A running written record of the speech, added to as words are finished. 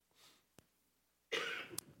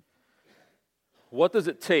What does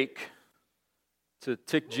it take to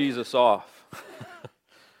tick Jesus off?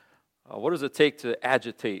 What does it take to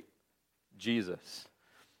agitate Jesus?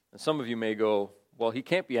 And some of you may go, well, he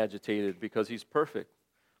can't be agitated because he's perfect.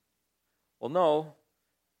 Well, no,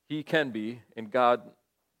 he can be, and God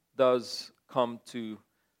does come to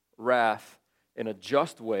wrath in a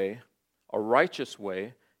just way, a righteous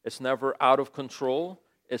way. It's never out of control.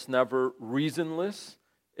 It's never reasonless.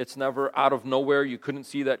 It's never out of nowhere. You couldn't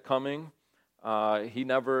see that coming. He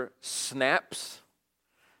never snaps.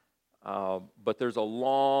 But there's a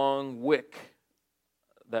long wick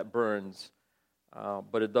that burns.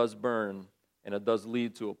 But it does burn, and it does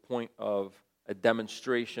lead to a point of a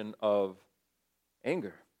demonstration of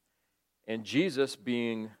anger. And Jesus,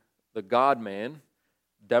 being the God-man,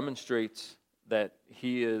 demonstrates that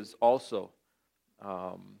he is also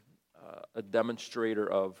a demonstrator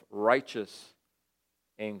of righteous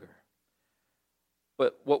anger.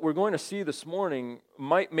 But what we're going to see this morning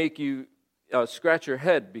might make you scratch your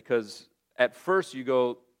head, because at first you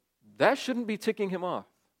go, that shouldn't be ticking him off.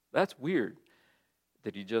 That's weird.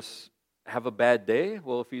 Did he just have a bad day?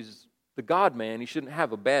 Well, if he's the God-man, he shouldn't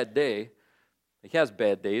have a bad day. He has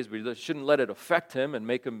bad days, but he shouldn't let it affect him and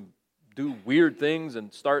make him do weird things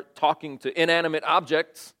and start talking to inanimate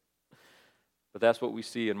objects. But that's what we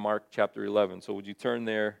see in Mark chapter 11. So would you turn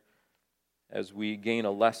there as we gain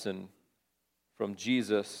a lesson from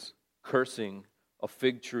Jesus cursing a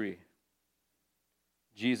fig tree.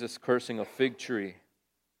 Jesus cursing a fig tree.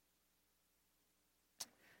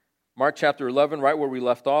 Mark chapter 11, right where we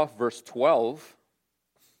left off, verse 12.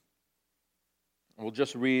 We'll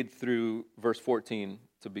just read through verse 14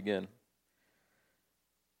 to begin.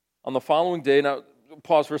 On the following day, now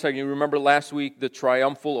pause for a second. You remember last week the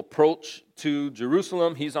triumphal approach to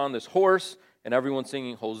Jerusalem. He's on this horse, and everyone's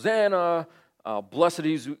singing, Hosanna, blessed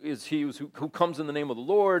is he who comes in the name of the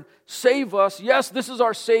Lord. Save us. Yes, this is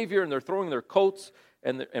our Savior. And they're throwing their coats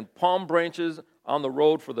and palm branches on the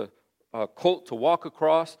road for the colt to walk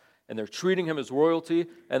across, and they're treating him as royalty.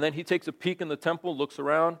 And then he takes a peek in the temple, looks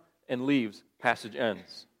around, and leaves. Passage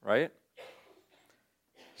ends, right?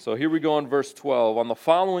 So here we go in verse 12. On the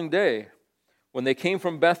following day, when they came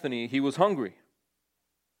from Bethany, he was hungry.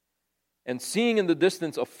 And seeing in the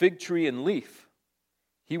distance a fig tree in leaf,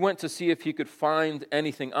 he went to see if he could find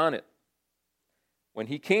anything on it. When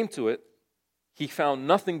he came to it, he found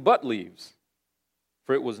nothing but leaves,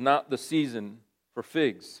 for it was not the season for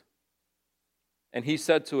figs. And he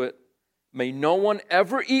said to it, "May no one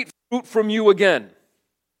ever eat fruit from you again."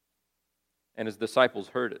 And his disciples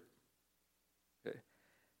heard it. Okay.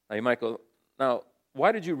 Now you might go, now,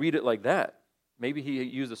 why did you read it like that? Maybe he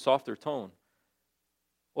used a softer tone.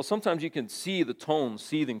 Well, sometimes you can see the tone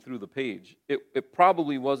seething through the page. It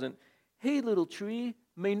probably wasn't, "Hey, little tree,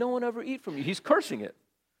 may no one ever eat from you." He's cursing it.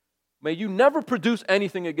 May you never produce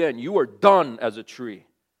anything again. You are done as a tree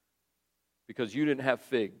because you didn't have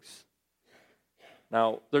figs.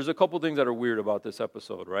 Now, there's a couple things that are weird about this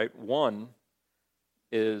episode, right? One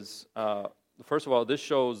is, first of all, this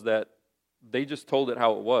shows that they just told it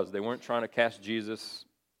how it was. They weren't trying to cast Jesus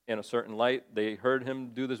in a certain light. They heard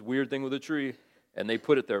him do this weird thing with a tree, and they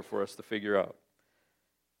put it there for us to figure out.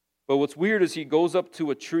 But what's weird is he goes up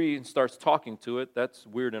to a tree and starts talking to it. That's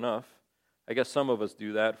weird enough. I guess some of us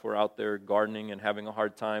do that if we're out there gardening and having a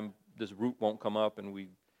hard time. This root won't come up, and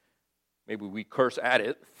maybe we curse at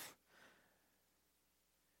it.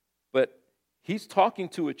 But he's talking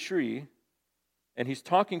to a tree, and he's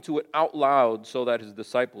talking to it out loud so that his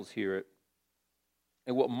disciples hear it.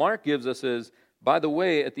 And what Mark gives us is, by the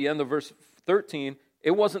way, at the end of verse 13,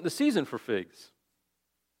 it wasn't the season for figs.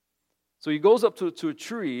 So he goes up to a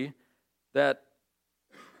tree that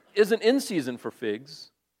isn't in season for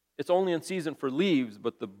figs. It's only in season for leaves,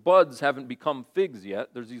 but the buds haven't become figs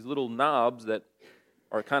yet. There's these little knobs that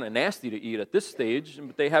are kind of nasty to eat at this stage,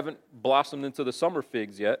 but they haven't blossomed into the summer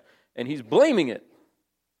figs yet. And he's blaming it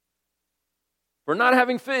for not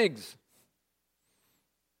having figs.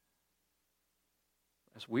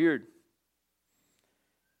 That's weird.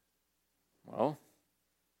 Well,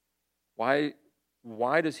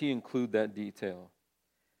 why does he include that detail?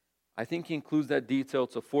 I think he includes that detail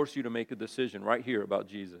to force you to make a decision right here about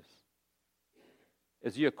Jesus.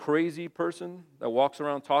 Is he a crazy person that walks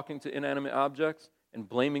around talking to inanimate objects and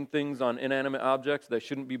blaming things on inanimate objects that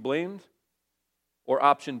shouldn't be blamed? Or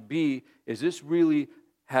option B, is this really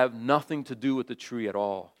have nothing to do with the tree at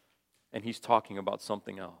all, and he's talking about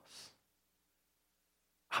something else?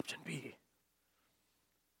 Option B.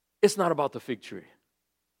 It's not about the fig tree.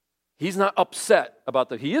 He's not upset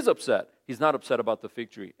about he is upset. He's not upset about the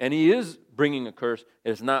fig tree. And he is bringing a curse.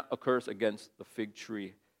 It is not a curse against the fig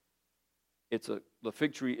tree. The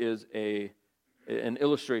fig tree is a an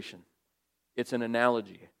illustration. It's an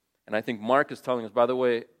analogy. And I think Mark is telling us, by the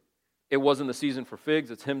way, it wasn't the season for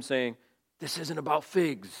figs. It's him saying, this isn't about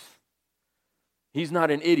figs. He's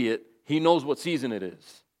not an idiot. He knows what season it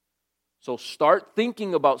is. So start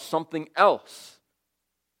thinking about something else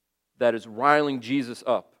that is riling Jesus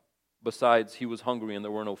up besides he was hungry and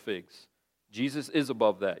there were no figs. Jesus is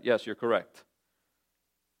above that. Yes, you're correct.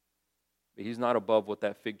 But he's not above what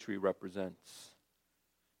that fig tree represents.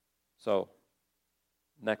 So,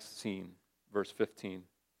 next scene, verse 15.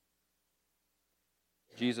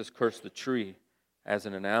 Jesus cursed the tree as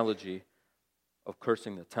an analogy of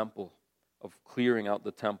cursing the temple, of clearing out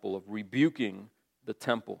the temple, of rebuking the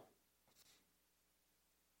temple.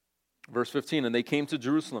 Verse 15, and they came to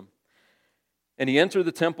Jerusalem. And he entered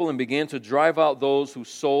the temple and began to drive out those who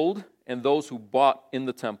sold and those who bought in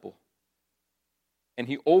the temple. And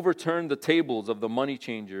he overturned the tables of the money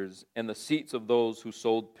changers and the seats of those who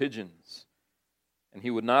sold pigeons. And he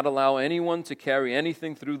would not allow anyone to carry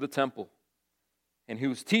anything through the temple. And he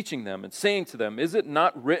was teaching them and saying to them, is it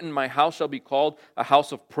not written, my house shall be called a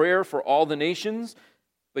house of prayer for all the nations?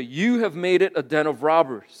 But you have made it a den of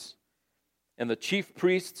robbers. And the chief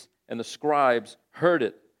priests and the scribes heard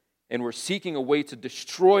it and were seeking a way to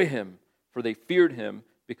destroy him, for they feared him,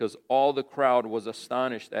 because all the crowd was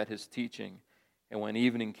astonished at his teaching. And when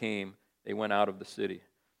evening came, they went out of the city.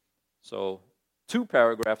 So 2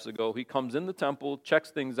 paragraphs ago, he comes in the temple,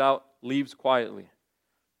 checks things out, leaves quietly.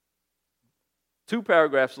 2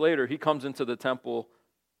 paragraphs later, he comes into the temple,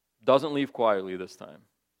 doesn't leave quietly this time.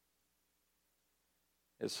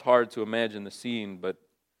 It's hard to imagine the scene, but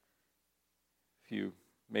if you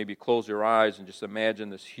maybe close your eyes and just imagine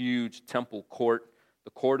this huge temple court,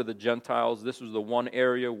 the court of the Gentiles. This was the one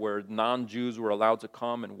area where non-Jews were allowed to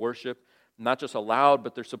come and worship. Not just allowed,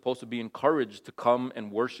 but they're supposed to be encouraged to come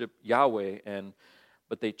and worship Yahweh.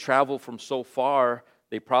 But they travel from so far,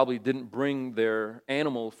 they probably didn't bring their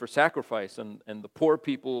animals for sacrifice. And the poor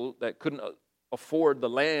people that couldn't afford the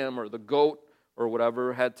lamb or the goat or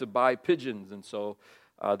whatever had to buy pigeons. And so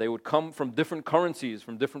they would come from different currencies,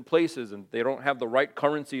 from different places, and they don't have the right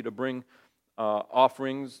currency to bring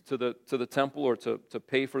offerings to the temple or to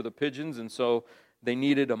pay for the pigeons. And so they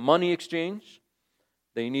needed a money exchange.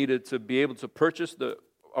 They needed to be able to purchase the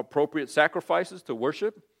appropriate sacrifices to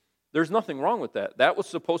worship. There's nothing wrong with that. That was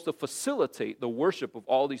supposed to facilitate the worship of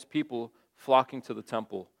all these people flocking to the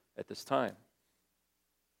temple at this time.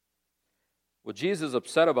 What Jesus is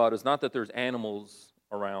upset about is not that there's animals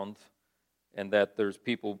around and that there's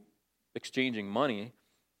people exchanging money.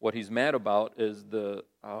 What he's mad about is the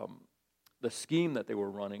scheme that they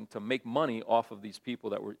were running to make money off of these people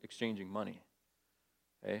that were exchanging money.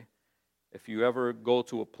 Okay? If you ever go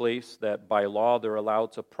to a place that by law they're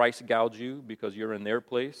allowed to price gouge you because you're in their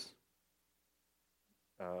place,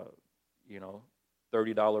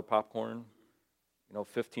 $30 popcorn,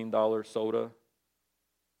 $15 soda,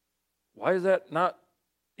 why is that not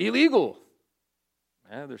illegal?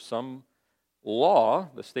 There's some law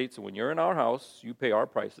that states that when you're in our house, you pay our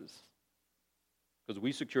prices because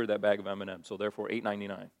we secured that bag of M&Ms, so therefore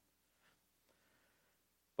 $8.99.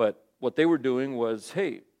 But what they were doing was,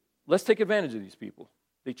 hey, let's take advantage of these people.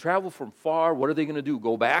 They travel from far. What are they going to do?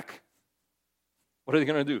 Go back? What are they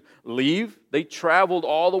going to do? Leave? They traveled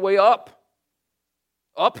all the way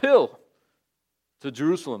uphill to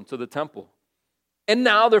Jerusalem, to the temple. And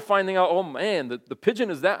now they're finding out, oh man, the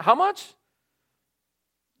pigeon is that. How much?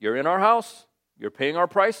 You're in our house. You're paying our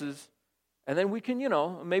prices. And then we can,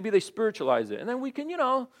 maybe they spiritualize it. And then we can,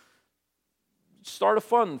 start a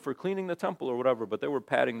fund for cleaning the temple or whatever. But they were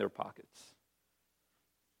padding their pockets.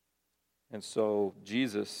 And so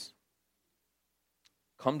Jesus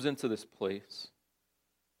comes into this place.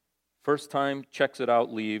 First time, checks it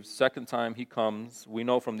out, leaves. Second time, he comes. We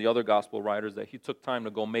know from the other gospel writers that he took time to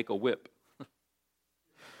go make a whip.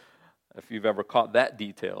 If you've ever caught that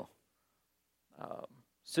detail.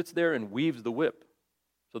 Sits there and weaves the whip.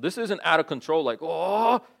 So this isn't out of control like,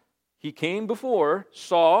 he came before,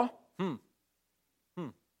 saw, this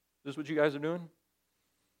is what you guys are doing?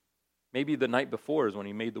 Maybe the night before is when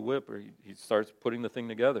he made the whip, or he starts putting the thing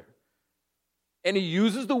together. And he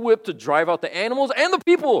uses the whip to drive out the animals and the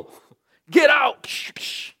people. Get out!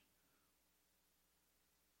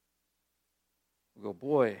 We go,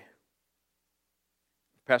 boy,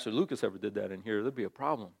 if Pastor Lucas ever did that in here, there'd be a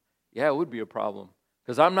problem. Yeah, it would be a problem.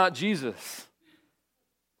 Because I'm not Jesus.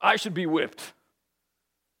 I should be whipped.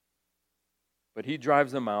 But he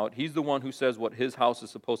drives them out. He's the one who says what his house is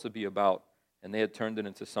supposed to be about. And they had turned it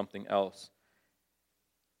into something else.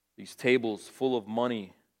 These tables full of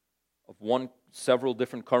money of several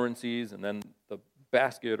different currencies, and then the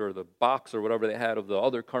basket or the box or whatever they had of the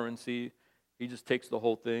other currency. He just takes the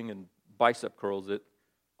whole thing and bicep curls it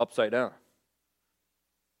upside down.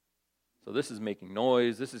 So this is making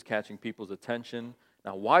noise. This is catching people's attention.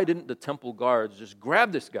 Now, why didn't the temple guards just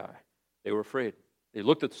grab this guy? They were afraid. They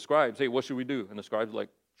looked at the scribes. Hey, what should we do? And the scribes were like,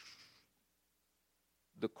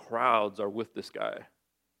 the crowds are with this guy.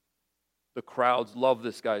 The crowds love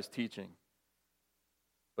this guy's teaching.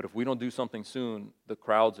 But if we don't do something soon,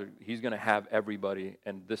 he's going to have everybody,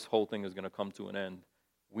 and this whole thing is going to come to an end.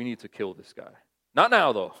 We need to kill this guy. Not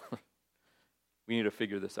now, though. We need to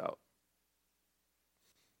figure this out.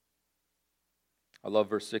 I love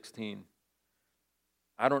verse 16.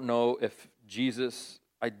 I don't know if Jesus,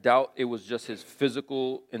 I doubt it was just his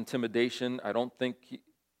physical intimidation. I don't think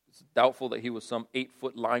it's doubtful that he was some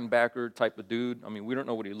 8-foot linebacker type of dude. I mean, we don't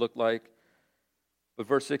know what he looked like. But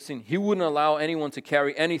verse 16, he wouldn't allow anyone to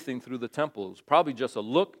carry anything through the temple. It was probably just a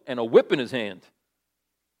look and a whip in his hand.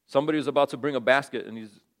 Somebody was about to bring a basket, and he's,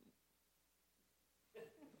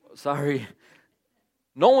 sorry.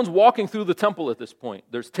 No one's walking through the temple at this point.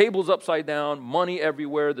 There's tables upside down, money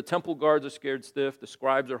everywhere. The temple guards are scared stiff. The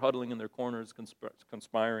scribes are huddling in their corners,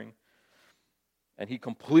 conspiring. And he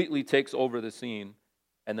completely takes over the scene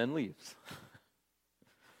and then leaves.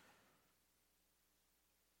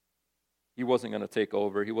 He wasn't going to take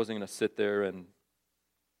over. He wasn't going to sit there and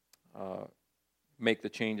make the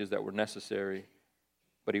changes that were necessary.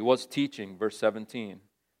 But he was teaching, verse 17.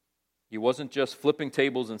 He wasn't just flipping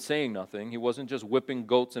tables and saying nothing. He wasn't just whipping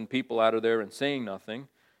goats and people out of there and saying nothing.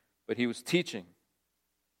 But he was teaching.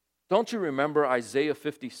 Don't you remember Isaiah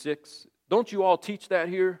 56? Don't you all teach that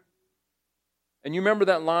here? And you remember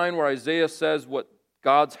that line where Isaiah says what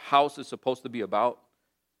God's house is supposed to be about?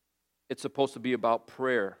 It's supposed to be about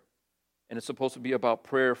prayer. And it's supposed to be about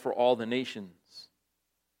prayer for all the nations.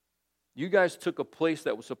 You guys took a place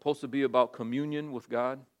that was supposed to be about communion with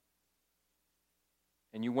God,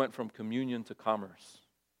 and you went from communion to commerce.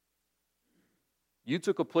 You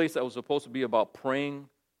took a place that was supposed to be about praying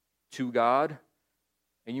to God,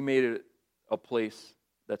 and you made it a place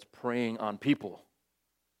that's preying on people.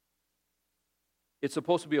 It's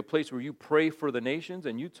supposed to be a place where you pray for the nations,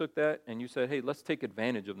 and you took that and you said, hey, let's take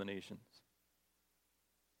advantage of the nations.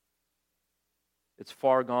 It's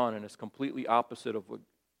far gone, and it's completely opposite of what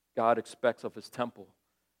God expects of his temple.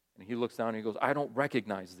 And he looks down and he goes, I don't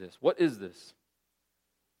recognize this. What is this?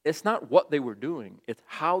 It's not what they were doing. It's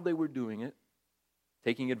how they were doing it,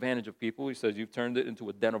 taking advantage of people. He says, you've turned it into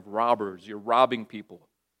a den of robbers. You're robbing people.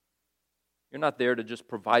 You're not there to just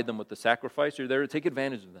provide them with the sacrifice. You're there to take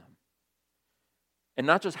advantage of them. And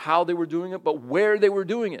not just how they were doing it, but where they were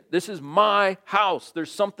doing it. This is my house.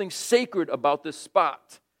 There's something sacred about this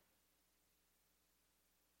spot.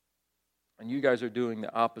 And you guys are doing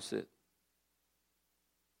the opposite.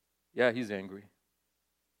 Yeah, he's angry.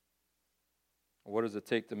 What does it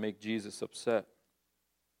take to make Jesus upset?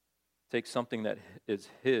 Take something that is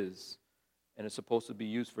his and is supposed to be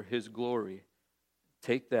used for his glory.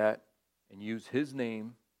 Take that and use his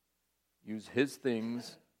name, use his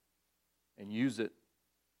things, and use it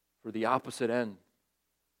for the opposite end.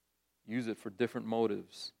 Use it for different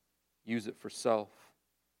motives. Use it for self.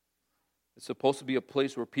 It's supposed to be a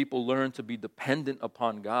place where people learn to be dependent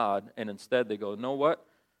upon God, and instead they go, you know what?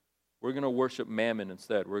 We're going to worship mammon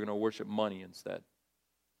instead. We're going to worship money instead.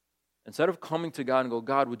 Instead of coming to God and go,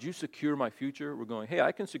 God, would you secure my future? We're going, hey,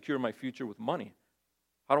 I can secure my future with money.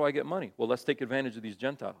 How do I get money? Well, let's take advantage of these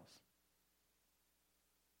Gentiles.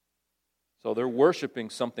 So they're worshiping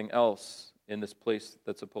something else in this place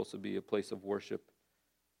that's supposed to be a place of worship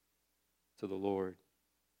to the Lord.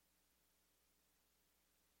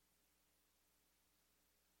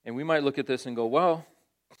 And we might look at this and go, well,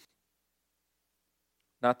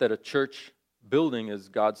 not that a church building is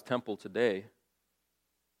God's temple today,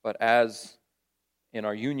 but as in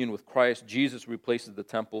our union with Christ, Jesus replaces the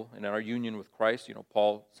temple, and in our union with Christ,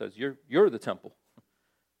 Paul says, you're the temple.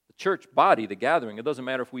 The church body, the gathering, it doesn't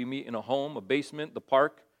matter if we meet in a home, a basement, the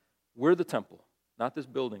park, we're the temple, not this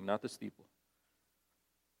building, not the steeple.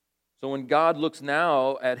 So when God looks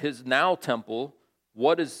now at his now temple,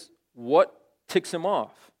 what ticks him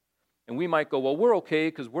off? And we might go, well, we're okay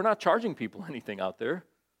because we're not charging people anything out there.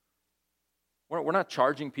 We're not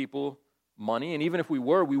charging people money, and even if we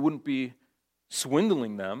were, we wouldn't be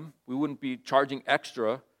swindling them. We wouldn't be charging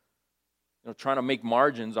extra, trying to make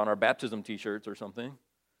margins on our baptism T-shirts or something.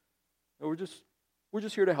 We're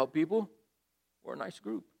just here to help people. We're a nice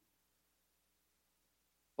group.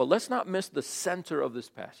 But let's not miss the center of this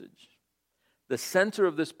passage. The center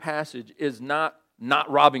of this passage is not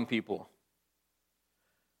robbing people.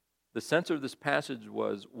 The center of this passage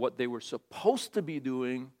was what they were supposed to be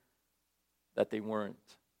doing that they weren't.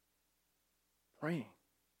 Praying.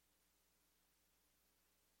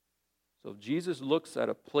 So if Jesus looks at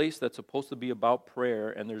a place that's supposed to be about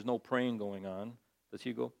prayer and there's no praying going on, does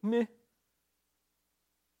he go, meh?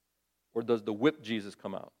 Or does the whip Jesus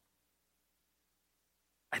come out?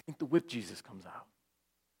 I think the whip Jesus comes out.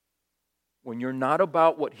 When you're not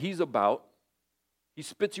about what he's about, he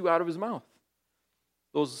spits you out of his mouth.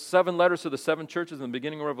 Those 7 letters to the 7 churches in the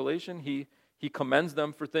beginning of Revelation, he commends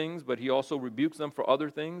them for things, but he also rebukes them for other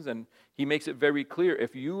things, and he makes it very clear,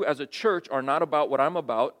 if you as a church are not about what I'm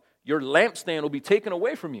about, your lampstand will be taken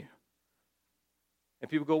away from you. And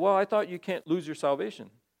people go, well, I thought you can't lose your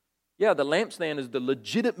salvation. Yeah, the lampstand is the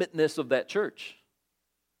legitimateness of that church.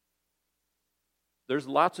 There's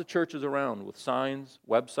lots of churches around with signs,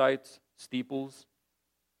 websites, steeples,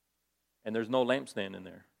 and there's no lampstand in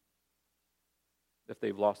there. If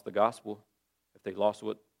they've lost the gospel, if they lost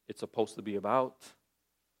what it's supposed to be about.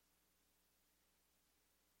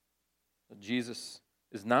 Jesus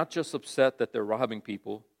is not just upset that they're robbing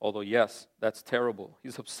people, although yes, that's terrible.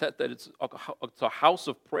 He's upset that it's a house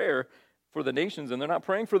of prayer for the nations, and they're not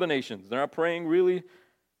praying for the nations. They're not praying really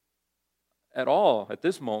at all. At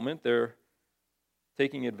this moment, they're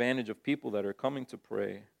taking advantage of people that are coming to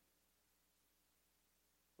pray.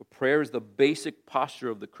 But prayer is the basic posture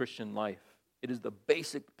of the Christian life. It is the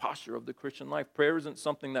basic posture of the Christian life. Prayer isn't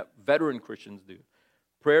something that veteran Christians do.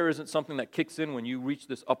 Prayer isn't something that kicks in when you reach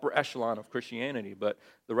this upper echelon of Christianity, but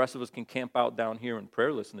the rest of us can camp out down here in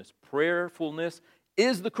prayerlessness. Prayerfulness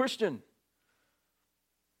is the Christian.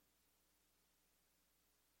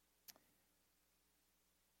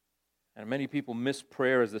 And many people miss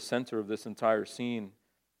prayer as the center of this entire scene,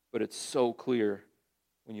 but it's so clear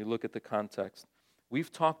when you look at the context.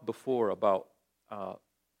 We've talked before about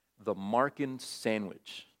the Markan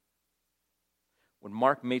sandwich. When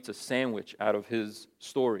Mark makes a sandwich out of his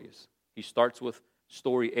stories, he starts with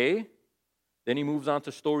story A, then he moves on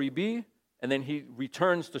to story B, and then he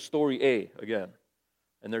returns to story A again.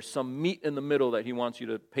 And there's some meat in the middle that he wants you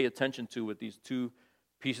to pay attention to with these 2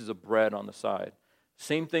 pieces of bread on the side.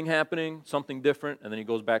 Same thing happening, something different, and then he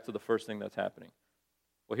goes back to the first thing that's happening.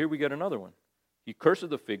 Well, here we get another one. He curses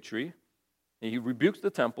the fig tree, and he rebukes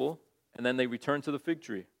the temple, and then they return to the fig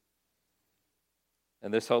tree.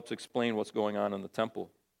 And this helps explain what's going on in the temple.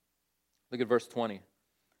 Look at verse 20.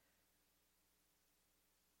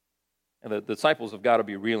 And the disciples have got to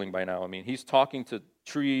be reeling by now. I mean, he's talking to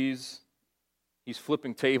trees. He's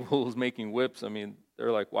flipping tables, making whips. I mean,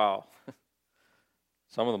 they're like, wow.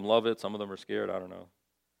 Some of them love it. Some of them are scared. I don't know.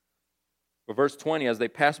 But verse 20, as they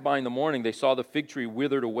passed by in the morning, they saw the fig tree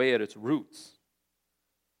withered away at its roots.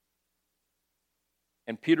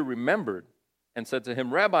 And Peter remembered and said to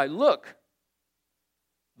him, Rabbi, look,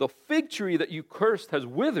 the fig tree that you cursed has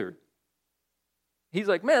withered. He's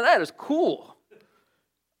like, man, that is cool.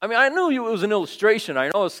 I mean, I knew it was an illustration. I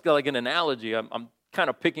know it's like an analogy. I'm kind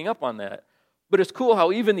of picking up on that. But it's cool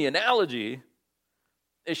how even the analogy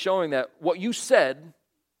is showing that what you said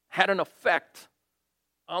had an effect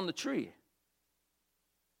on the tree.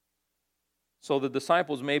 So the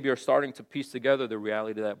disciples maybe are starting to piece together the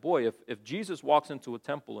reality that, boy, if Jesus walks into a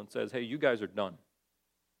temple and says, hey, you guys are done.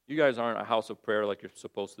 You guys aren't a house of prayer like you're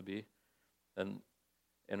supposed to be. And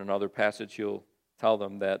in another passage, he'll tell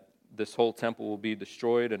them that this whole temple will be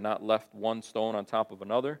destroyed and not left one stone on top of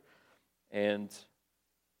another. And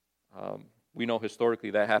we know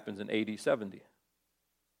historically that happens in AD 70.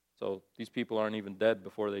 So these people aren't even dead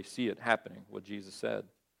before they see it happening, what Jesus said.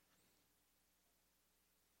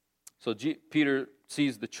 So Peter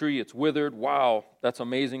sees the tree, it's withered. Wow, that's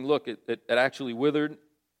amazing. Look, it actually withered.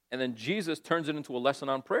 And then Jesus turns it into a lesson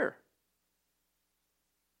on prayer.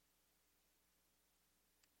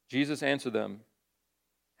 Jesus answered them,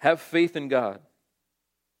 have faith in God.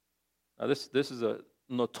 Now this is a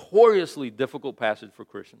notoriously difficult passage for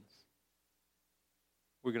Christians.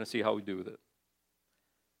 We're going to see how we do with it.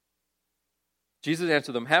 Jesus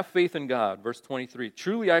answered them, have faith in God. Verse 23,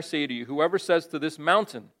 truly I say to you, whoever says to this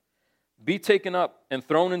mountain, be taken up and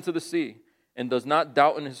thrown into the sea, and does not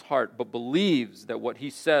doubt in his heart, but believes that what he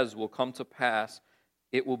says will come to pass,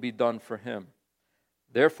 it will be done for him.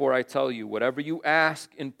 Therefore, I tell you, whatever you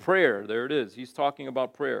ask in prayer, there it is, he's talking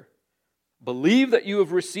about prayer, believe that you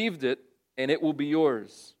have received it, and it will be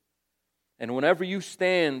yours. And whenever you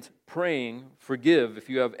stand praying, forgive if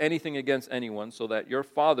you have anything against anyone, so that your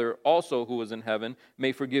Father also who is in heaven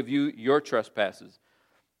may forgive you your trespasses.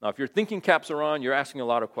 Now, if your thinking caps are on, you're asking a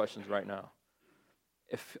lot of questions right now.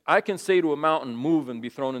 If I can say to a mountain, move and be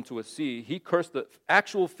thrown into a sea, he cursed the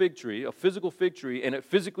actual fig tree, a physical fig tree, and it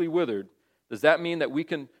physically withered. Does that mean that we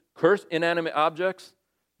can curse inanimate objects,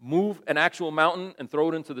 move an actual mountain, and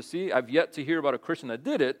throw it into the sea? I've yet to hear about a Christian that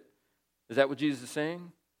did it. Is that what Jesus is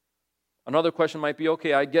saying? Another question might be,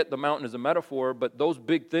 okay, I get the mountain as a metaphor, but those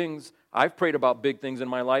big things, I've prayed about big things in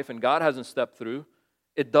my life and God hasn't stepped through.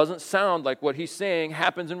 It doesn't sound like what he's saying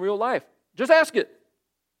happens in real life. Just ask it.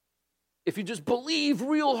 If you just believe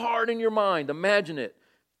real hard in your mind, imagine it.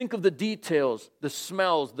 Think of the details, the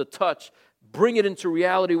smells, the touch. Bring it into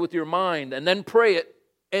reality with your mind and then pray it,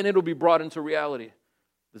 and it'll be brought into reality.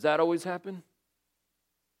 Does that always happen?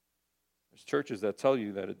 There's churches that tell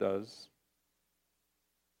you that it does.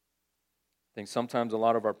 I think sometimes a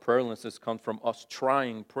lot of our prayerlessness comes from us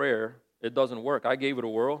trying prayer. It doesn't work. I gave it a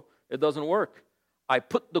whirl. It doesn't work. I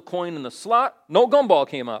put the coin in the slot. No gumball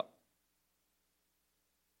came out.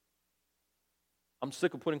 I'm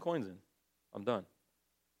sick of putting coins in. I'm done.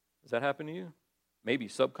 Does that happen to you? Maybe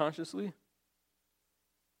subconsciously.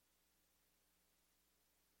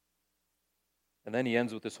 And then he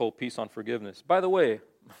ends with this whole piece on forgiveness. By the way,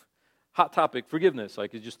 hot topic, forgiveness.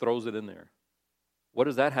 Like he just throws it in there. What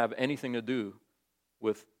does that have anything to do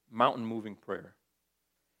with mountain moving prayer?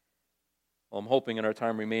 Well, I'm hoping in our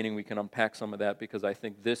time remaining we can unpack some of that, because I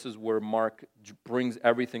think this is where Mark brings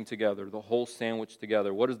everything together, the whole sandwich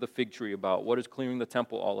together. What is the fig tree about? What is clearing the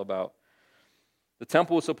temple all about? The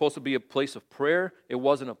temple was supposed to be a place of prayer. It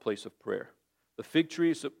wasn't a place of prayer. The fig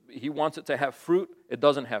tree, he wants it to have fruit. It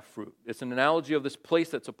doesn't have fruit. It's an analogy of this place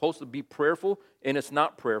that's supposed to be prayerful, and it's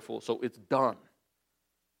not prayerful, so it's done.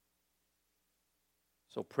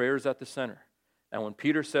 So prayer is at the center. And when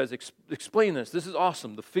Peter says, explain this is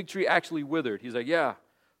awesome. The fig tree actually withered. He's like, yeah,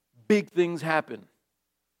 big things happen.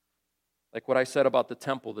 Like what I said about the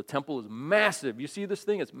temple. The temple is massive. You see this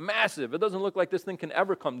thing? It's massive. It doesn't look like this thing can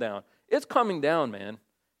ever come down. It's coming down, man.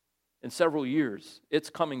 In several years, it's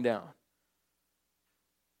coming down.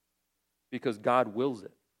 Because God wills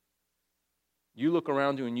it. You look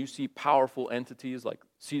around you and you see powerful entities like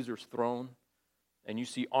Caesar's throne, and you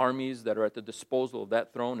see armies that are at the disposal of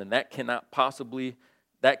that throne, and that cannot possibly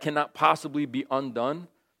be undone.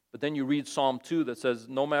 But then you read Psalm 2 that says,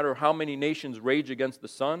 no matter how many nations rage against the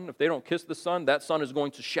sun, if they don't kiss the sun, that sun is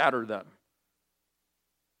going to shatter them.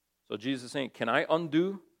 So Jesus is saying, can I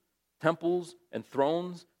undo temples and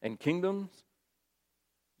thrones and kingdoms?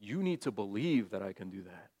 You need to believe that I can do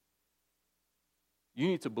that. You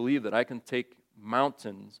need to believe that I can take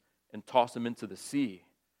mountains and toss them into the sea.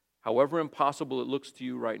 However impossible it looks to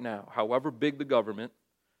you right now, however big the government,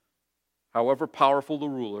 however powerful the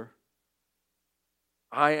ruler,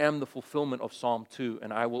 I am the fulfillment of Psalm 2,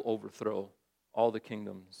 and I will overthrow all the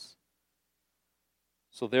kingdoms.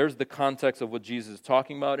 So there's the context of what Jesus is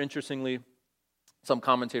talking about. Interestingly, some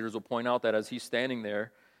commentators will point out that as he's standing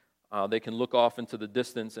there, they can look off into the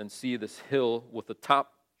distance and see this hill with the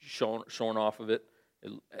top shown off of it.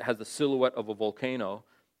 It has the silhouette of a volcano,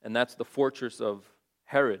 and that's the fortress of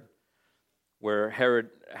Herod, where Herod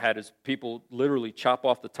had his people literally chop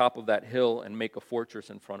off the top of that hill and make a fortress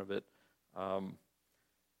in front of it.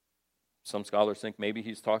 Some scholars think maybe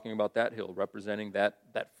he's talking about that hill, representing that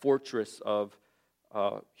fortress of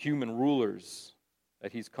human rulers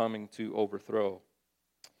that he's coming to overthrow.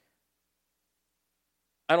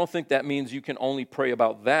 I don't think that means you can only pray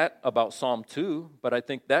about that, about Psalm 2, but I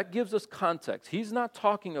think that gives us context. He's not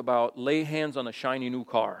talking about lay hands on a shiny new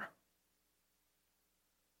car.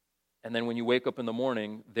 And then when you wake up in the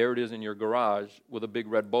morning, there it is in your garage with a big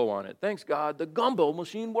red bow on it. Thanks, God, the gumbo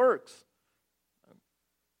machine works.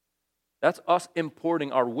 That's us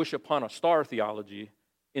importing our wish upon a star theology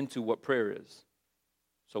into what prayer is.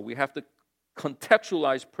 So we have to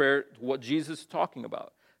contextualize prayer to what Jesus is talking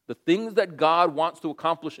about. The things that God wants to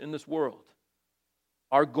accomplish in this world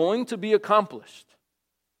are going to be accomplished.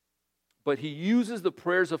 But he uses the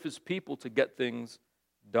prayers of his people to get things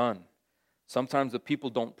done. Sometimes the people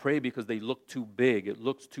don't pray because they look too big. It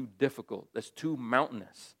looks too difficult. That's too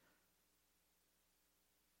mountainous.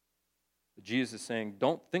 But Jesus is saying,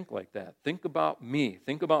 don't think like that. Think about me.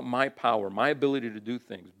 Think about my power, my ability to do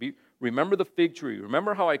things. Remember the fig tree.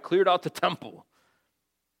 Remember how I cleared out the temple.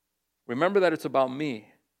 Remember that it's about me.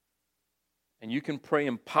 And you can pray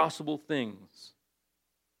impossible things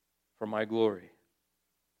for my glory.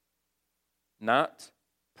 Not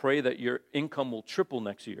pray that your income will triple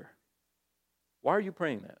next year. Why are you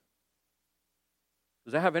praying that?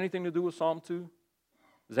 Does that have anything to do with Psalm 2?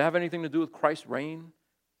 Does that have anything to do with Christ's reign?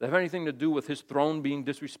 Does that have anything to do with his throne being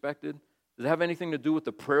disrespected? Does it have anything to do with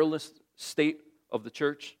the prayerless state of the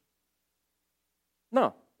church?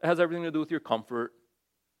 No. It has everything to do with your comfort.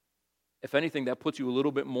 If anything, that puts you a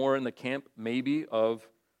little bit more in the camp, maybe, of,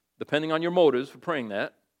 depending on your motives for praying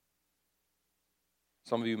that.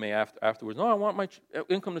 Some of you may afterwards, no, I want my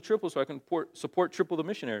income to triple so I can support triple the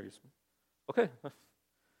missionaries. Okay. But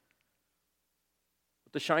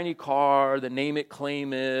the shiny car, the name it,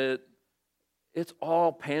 claim it, It's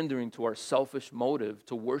all pandering to our selfish motive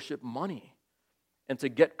to worship money and to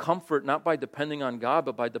get comfort not by depending on God,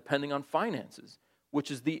 but by depending on finances, which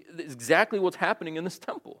is exactly what's happening in this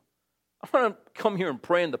temple. I want to come here and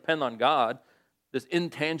pray and depend on God, this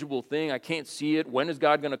intangible thing. I can't see it. When is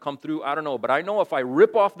God going to come through? I don't know. But I know if I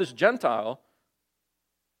rip off this Gentile,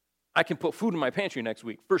 I can put food in my pantry next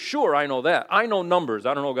week. For sure, I know that. I know numbers.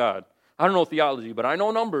 I don't know God. I don't know theology, but I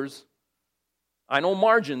know numbers. I know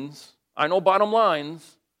margins. I know bottom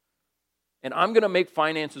lines. And I'm going to make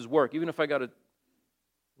finances work, even if I got to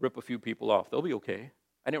rip a few people off. They'll be okay.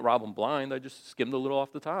 I didn't rob them blind. I just skimmed a little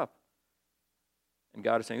off the top. And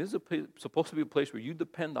God is saying, this is supposed to be a place where you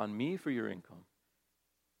depend on me for your income.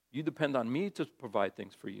 You depend on me to provide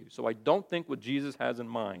things for you. So I don't think what Jesus has in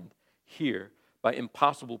mind here by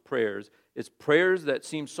impossible prayers is prayers that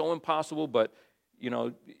seem so impossible, but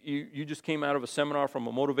you just came out of a seminar from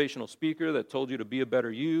a motivational speaker that told you to be a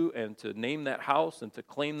better you and to name that house and to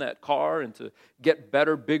claim that car and to get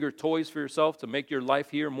better, bigger toys for yourself to make your life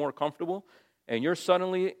here more comfortable. And you're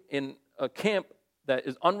suddenly in a camp that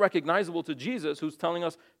is unrecognizable to Jesus, who's telling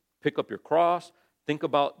us, pick up your cross, think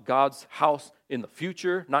about God's house in the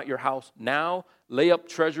future, not your house now. Lay up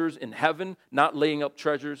treasures in heaven, not laying up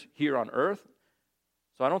treasures here on earth.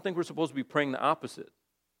 So I don't think we're supposed to be praying the opposite.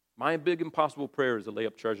 My big impossible prayer is to lay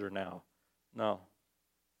up treasure now. No.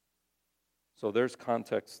 So there's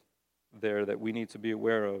context there that we need to be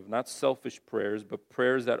aware of. Not selfish prayers, but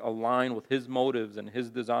prayers that align with His motives and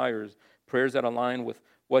His desires. Prayers that align with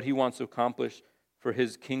what He wants to accomplish for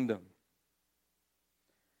His kingdom.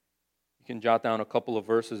 You can jot down a couple of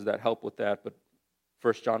verses that help with that, but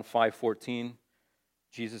 1 John 5:14,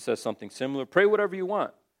 Jesus says something similar. Pray whatever you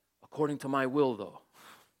want, according to my will, though.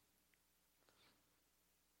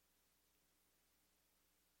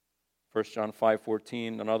 1 John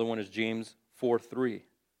 5:14, another one is James 4:3.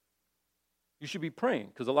 You should be praying,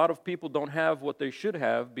 because a lot of people don't have what they should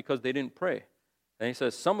have because they didn't pray. And he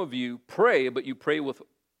says, some of you pray, but you pray with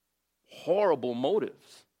horrible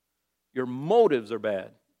motives. Your motives are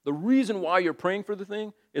bad. The reason why you're praying for the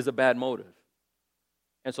thing is a bad motive.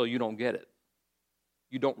 And so you don't get it.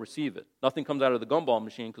 You don't receive it. Nothing comes out of the gumball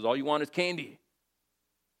machine because all you want is candy.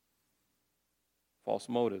 False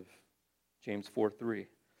motive. James 4:3.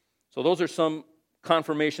 So those are some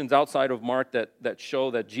confirmations outside of Mark that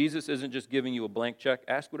show that Jesus isn't just giving you a blank check.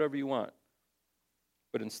 Ask whatever you want.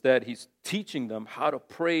 But instead, He's teaching them how to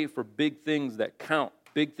pray for big things that count,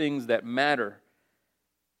 big things that matter.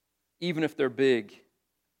 Even if they're big,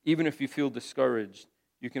 even if you feel discouraged,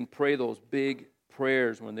 you can pray those big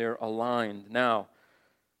prayers when they're aligned. Now,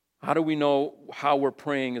 how do we know how we're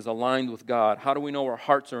praying is aligned with God? How do we know our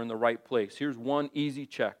hearts are in the right place? Here's one easy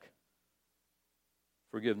check.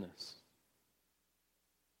 Forgiveness.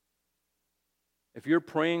 If you're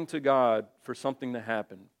praying to God for something to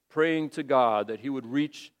happen, praying to God that He would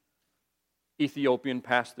reach Ethiopian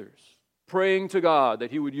pastors, praying to God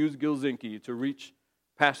that He would use Gilzinki to reach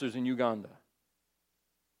pastors in Uganda,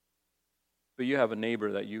 but you have a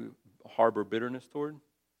neighbor that you harbor bitterness toward,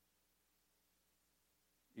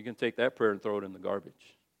 you can take that prayer and throw it in the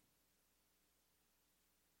garbage.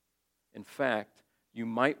 In fact, you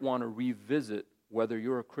might want to revisit whether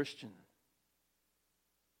you're a Christian.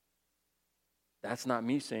 That's not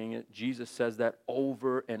me saying it. Jesus says that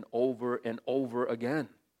over and over and over again.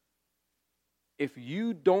 If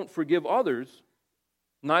you don't forgive others,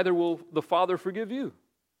 neither will the Father forgive you.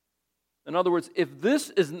 In other words, if this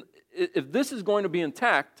is going to be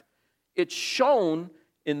intact, it's shown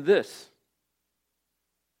in this.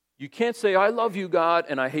 You can't say, I love you, God,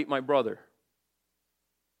 and I hate my brother.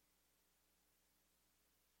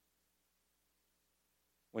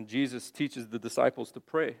 When Jesus teaches the disciples to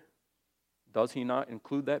pray, does He not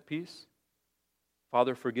include that piece?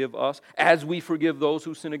 Father, forgive us as we forgive those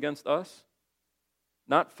who sin against us.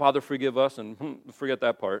 Not Father, forgive us and forget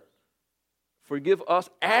that part. Forgive us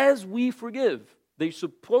as we forgive. They're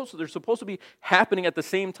supposed to be happening at the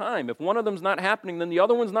same time. If one of them's not happening, then the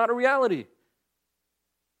other one's not a reality.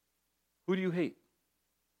 Who do you hate?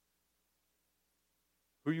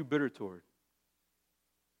 Who are you bitter toward?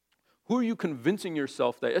 Who are you convincing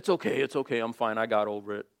yourself that it's okay, I'm fine, I got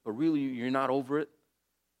over it. But really, you're not over it?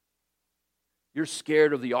 You're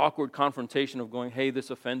scared of the awkward confrontation of going, hey, this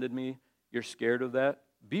offended me. You're scared of that.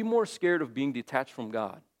 Be more scared of being detached from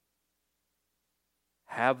God.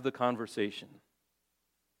 Have the conversation.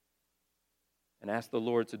 And ask the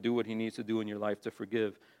Lord to do what He needs to do in your life to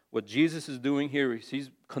forgive. What Jesus is doing here is He's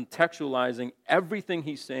contextualizing everything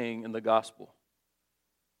He's saying in the gospel.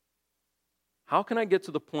 How can I get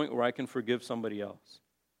to the point where I can forgive somebody else?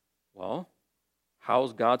 Well, how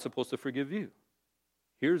is God supposed to forgive you?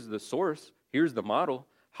 Here's the source. Here's the model.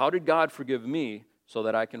 How did God forgive me so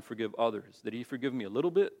that I can forgive others? Did he forgive me a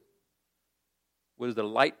little bit? Was it a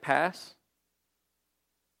light pass?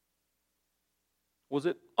 Was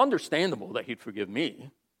it understandable that he'd forgive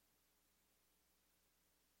me?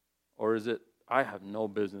 Or is it, I have no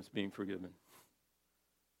business being forgiven?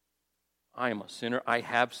 I am a sinner. I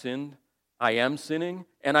have sinned. I am sinning,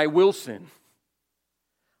 and I will sin.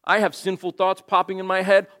 I have sinful thoughts popping in my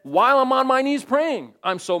head while I'm on my knees praying.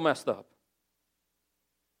 I'm so messed up.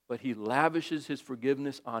 But he lavishes his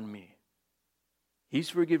forgiveness on me. He's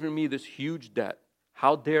forgiven me this huge debt.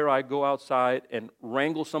 How dare I go outside and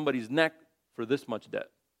wrangle somebody's neck for this much debt?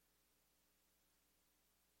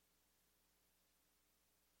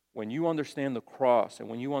 When you understand the cross and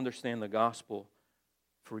when you understand the gospel,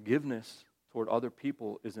 forgiveness toward other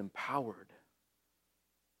people is empowered.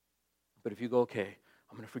 But if you go, okay,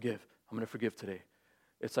 I'm going to forgive today.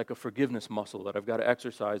 It's like a forgiveness muscle that I've got to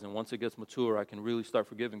exercise, and once it gets mature, I can really start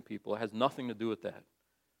forgiving people. It has nothing to do with that.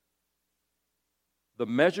 The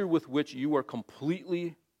measure with which you are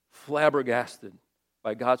completely flabbergasted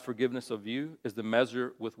by God's forgiveness of you is the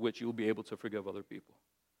measure with which you'll be able to forgive other people.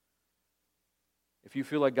 If you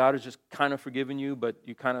feel like God is just kind of forgiving you, but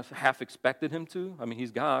you kind of half expected him to, I mean,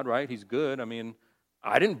 he's God, right? He's good. I mean,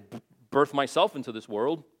 I didn't birth myself into this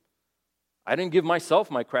world. I didn't give myself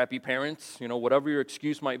my crappy parents, whatever your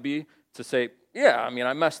excuse might be, to say, yeah, I mean,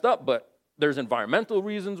 I messed up, but there's environmental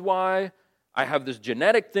reasons why. I have this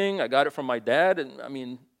genetic thing. I got it from my dad, and I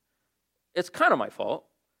mean, it's kind of my fault.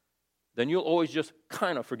 Then you'll always just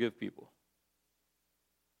kind of forgive people.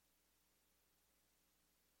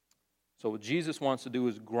 So what Jesus wants to do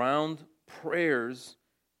is ground prayers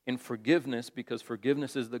in forgiveness, because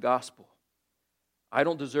forgiveness is the gospel. I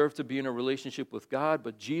don't deserve to be in a relationship with God,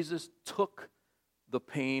 but Jesus took the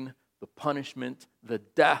pain, the punishment, the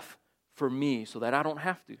death for me so that I don't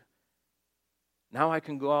have to. Now I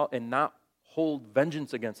can go out and not hold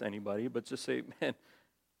vengeance against anybody, but just say, man,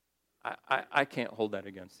 I can't hold that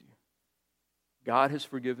against you. God has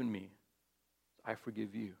forgiven me. I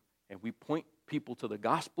forgive you. And we point people to the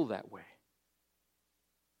gospel that way.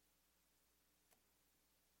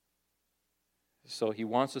 So he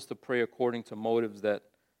wants us to pray according to motives that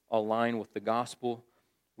align with the gospel.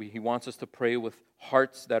 He wants us to pray with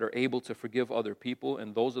hearts that are able to forgive other people,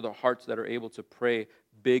 and those are the hearts that are able to pray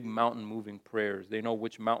big mountain-moving prayers. They know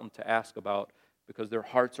which mountain to ask about because their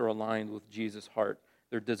hearts are aligned with Jesus' heart.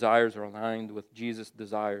 Their desires are aligned with Jesus'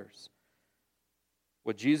 desires.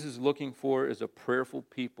 What Jesus is looking for is a prayerful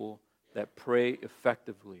people that pray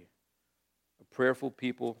effectively. A prayerful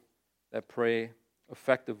people that pray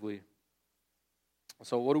effectively.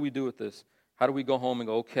 So what do we do with this? How do we go home and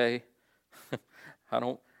go, okay, I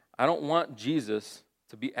don't want Jesus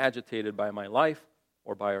to be agitated by my life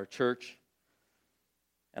or by our church.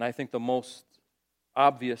 And I think the most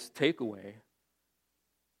obvious takeaway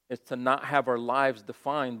is to not have our lives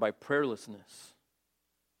defined by prayerlessness.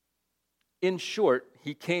 In short,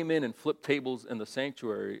 he came in and flipped tables in the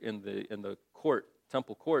sanctuary, in the court,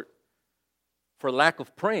 temple court, for lack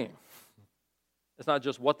of praying. It's not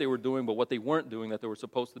just what they were doing, but what they weren't doing that they were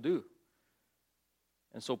supposed to do.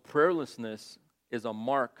 And so prayerlessness is a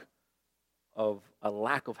mark of a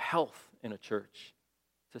lack of health in a church,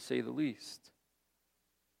 to say the least.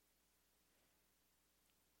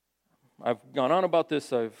 I've gone on about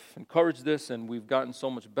this, I've encouraged this, and we've gotten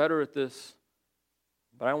so much better at this,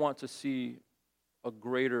 but I want to see a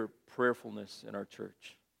greater prayerfulness in our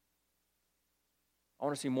church. I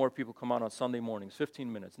want to see more people come out on Sunday mornings,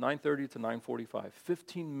 15 minutes, 9:30 to 9:45.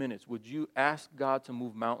 15 minutes. Would you ask God to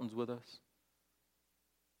move mountains with us?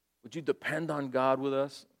 Would you depend on God with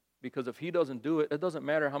us? Because if he doesn't do it, it doesn't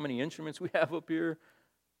matter how many instruments we have up here,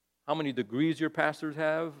 how many degrees your pastors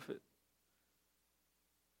have.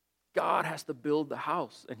 God has to build the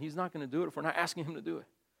house, and he's not going to do it if we're not asking him to do it.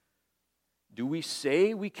 Do we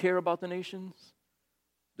say we care about the nations?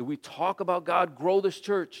 Do we talk about God? Grow this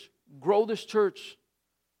church. Grow this church.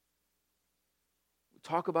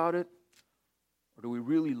 Talk about it, or do we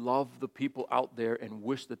really love the people out there and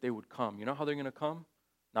wish that they would come? You know how they're going to come?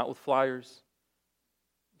 Not with flyers.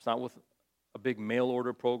 It's not with a big mail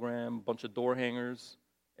order program, a bunch of door hangers.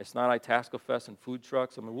 It's not Itasca Fest and food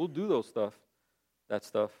trucks. I mean, we'll do that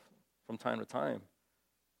stuff from time to time.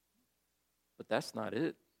 But that's not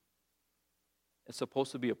it. It's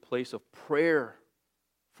supposed to be a place of prayer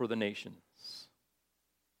for the nations.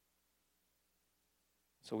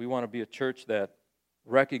 So we want to be a church that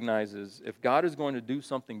recognizes if God is going to do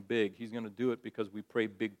something big, he's going to do it because we pray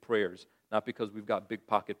big prayers, not because we've got big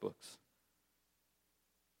pocketbooks.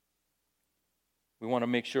 We want to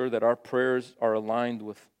make sure that our prayers are aligned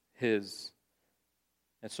with his.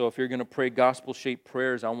 And so if you're going to pray gospel-shaped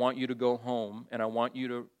prayers, I want you to go home and I want you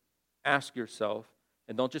to ask yourself,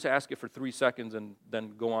 and don't just ask it for 3 seconds and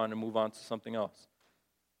then go on and move on to something else.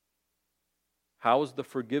 How is the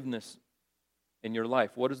forgiveness in your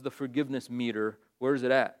life? What is the forgiveness meter? Where is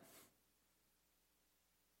it at?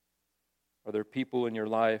 Are there people in your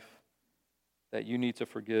life that you need to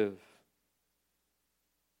forgive?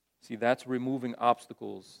 See, that's removing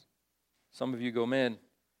obstacles. Some of you go, man,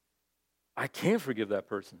 I can't forgive that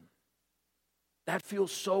person. That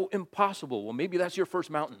feels so impossible. Well, maybe that's your first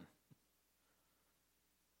mountain.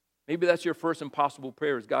 Maybe that's your first impossible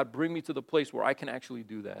prayer is, God, bring me to the place where I can actually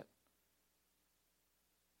do that.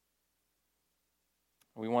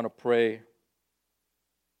 We want to pray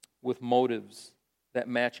with motives that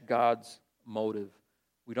match God's motive.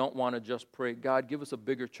 We don't want to just pray, God, give us a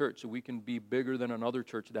bigger church so we can be bigger than another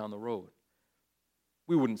church down the road.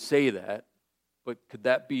 We wouldn't say that, but could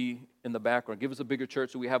that be in the background? Give us a bigger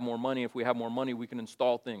church so we have more money. If we have more money, we can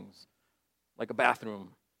install things like a bathroom,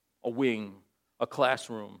 a wing, a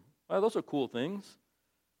classroom. Well, those are cool things.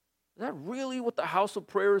 Is that really what the house of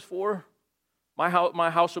prayer is for? My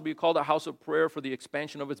house shall be called a house of prayer for the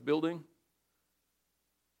expansion of its building,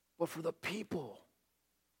 but for the people.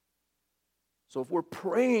 So if we're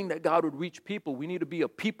praying that God would reach people, we need to be a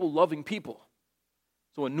people-loving people.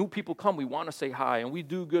 So when new people come, we want to say hi, and we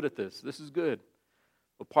do good at this. This is good.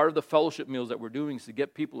 But part of the fellowship meals that we're doing is to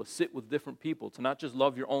get people to sit with different people, to not just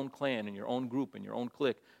love your own clan and your own group and your own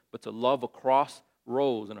clique, but to love across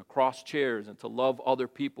rows and across chairs and to love other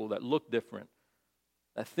people that look different,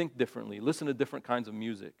 that think differently, listen to different kinds of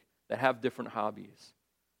music, that have different hobbies.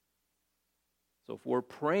 So if we're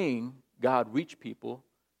praying, God, reach people,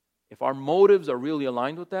 if our motives are really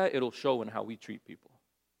aligned with that, it'll show in how we treat people.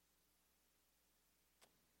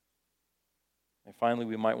 And finally,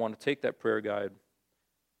 we might want to take that prayer guide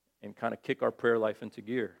and kind of kick our prayer life into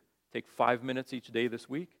gear. Take 5 minutes each day this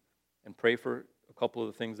week and pray for a couple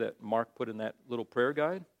of the things that Mark put in that little prayer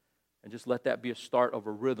guide, and just let that be a start of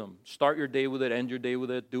a rhythm. Start your day with it, end your day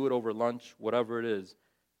with it, do it over lunch, whatever it is.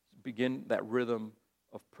 Begin that rhythm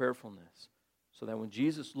of prayerfulness so that when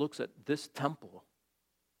Jesus looks at this temple,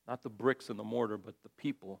 not the bricks and the mortar, but the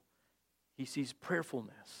people, he sees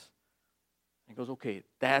prayerfulness. He goes, okay,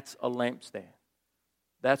 that's a lampstand.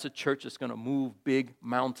 That's a church that's going to move big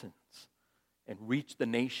mountains and reach the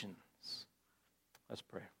nations. Let's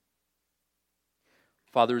pray.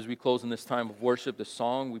 Father, as we close in this time of worship, this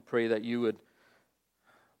song, we pray that you would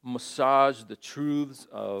massage the truths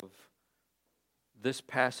of this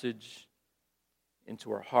passage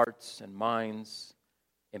into our hearts and minds,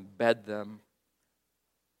 embed them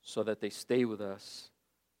so that they stay with us,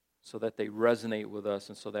 so that they resonate with us,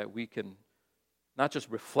 and so that we can not just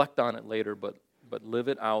reflect on it later, but live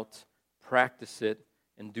it out, practice it,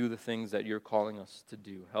 and do the things that you're calling us to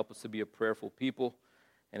do. Help us to be a prayerful people.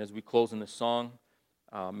 And as we close in this song,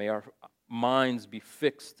 may our minds be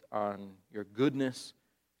fixed on your goodness,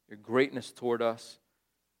 your greatness toward us,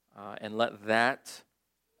 and let that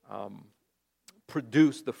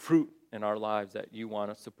produce the fruit in our lives that you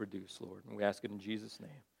want us to produce, Lord. And we ask it in Jesus' name.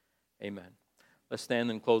 Amen. Let's stand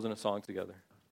and close in a song together.